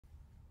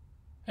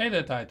Hey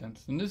there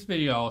Titans, in this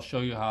video I'll show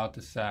you how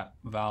to set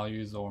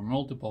values or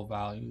multiple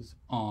values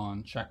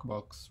on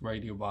Checkbox,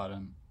 radio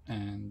button,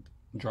 and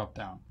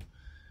Dropdown.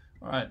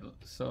 Alright,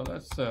 so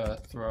let's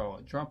throw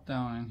a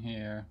Dropdown in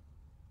here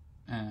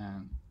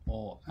and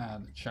we'll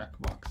add a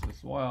checkbox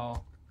as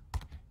well,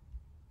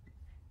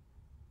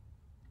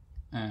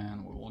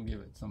 and we will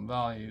give it some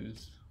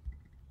values.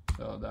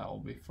 So that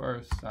will be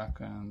first,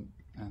 second,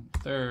 and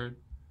third.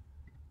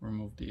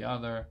 Remove the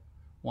other.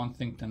 One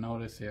thing to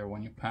notice here,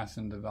 when you pass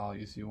in the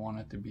values, you want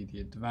it to be the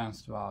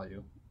advanced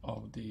value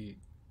of the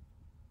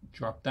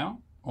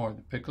drop-down or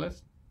the pick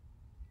list,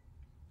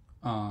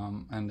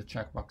 and the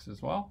checkbox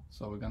as well.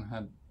 So we're going to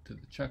head to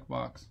the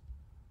checkbox.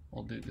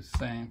 We'll do the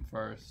same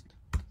first,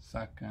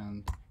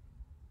 second,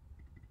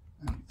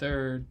 and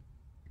third.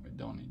 We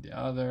don't need the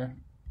other.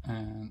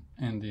 And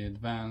in the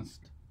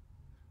advanced,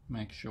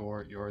 make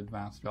sure your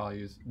advanced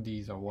values,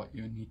 these are what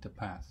you need to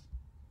pass.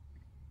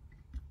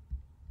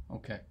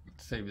 Okay,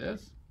 let's save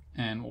this.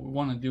 And what we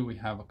want to do, we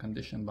have a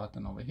condition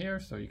button over here,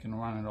 so you can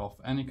run it off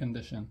any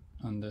condition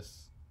on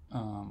this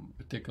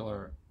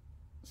particular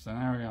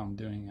scenario. I'm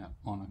doing it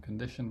on a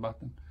condition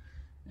button.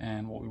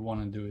 And what we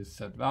want to do is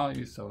set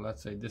values. So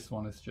let's say this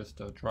one is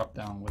just a drop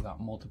down without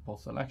multiple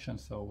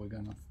selections. So we're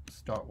going to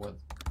start with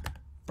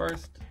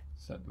first,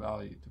 set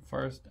value to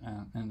first,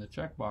 and in the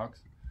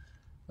checkbox,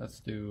 let's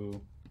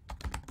do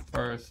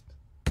first,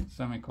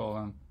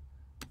 semicolon,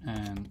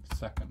 and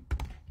second.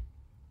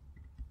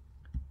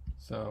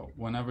 So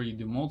whenever you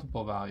do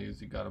multiple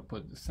values, you got to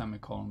put the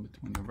semicolon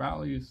between the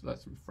values.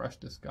 Let's refresh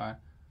this guy,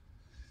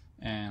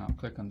 and I'll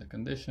click on the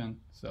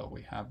condition. So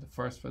we have the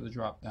first for the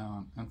drop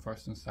down and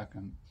first and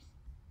second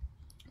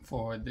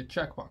for the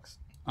checkbox.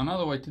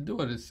 Another way to do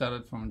it is set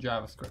it from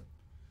JavaScript.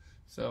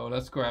 So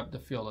let's grab the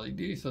field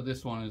ID. So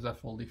this one is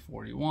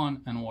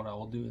FLD41, and what I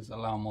will do is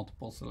allow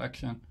multiple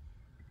selection.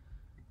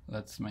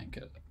 Let's make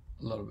it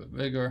a little bit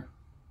bigger,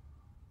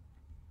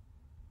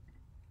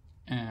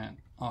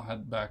 and I'll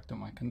head back to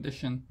my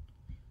condition,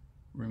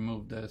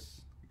 remove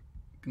this,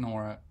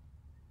 ignore it,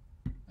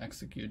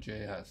 execute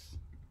JS.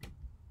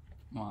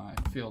 My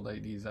field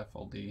ID is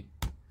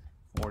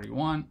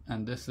FLD41,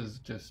 and this is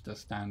just a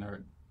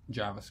standard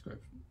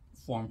JavaScript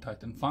form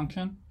titan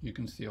function. You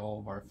can see all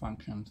of our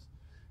functions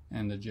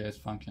in the JS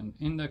function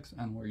index,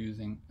 and we're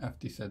using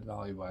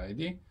ftSetValue by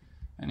ID.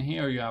 And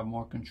here you have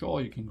more control.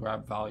 You can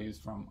grab values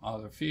from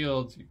other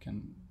fields, you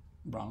can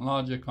run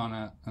logic on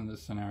it. In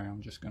this scenario,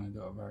 I'm just going to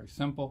do it very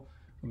simple.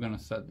 We're going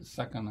to set the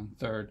second and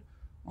third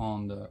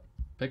on the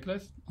pick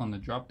list, on the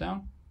drop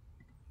down,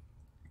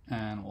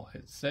 and we'll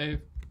hit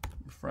save,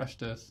 refresh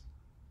this,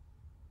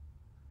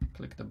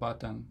 click the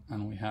button,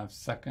 and we have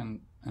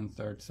second and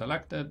third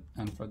selected,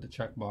 and for the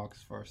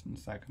checkbox, first and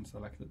second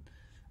selected.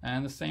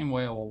 And the same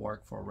way it will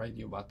work for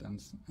radio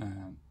buttons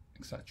and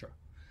etc.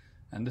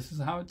 And this is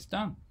how it's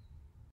done.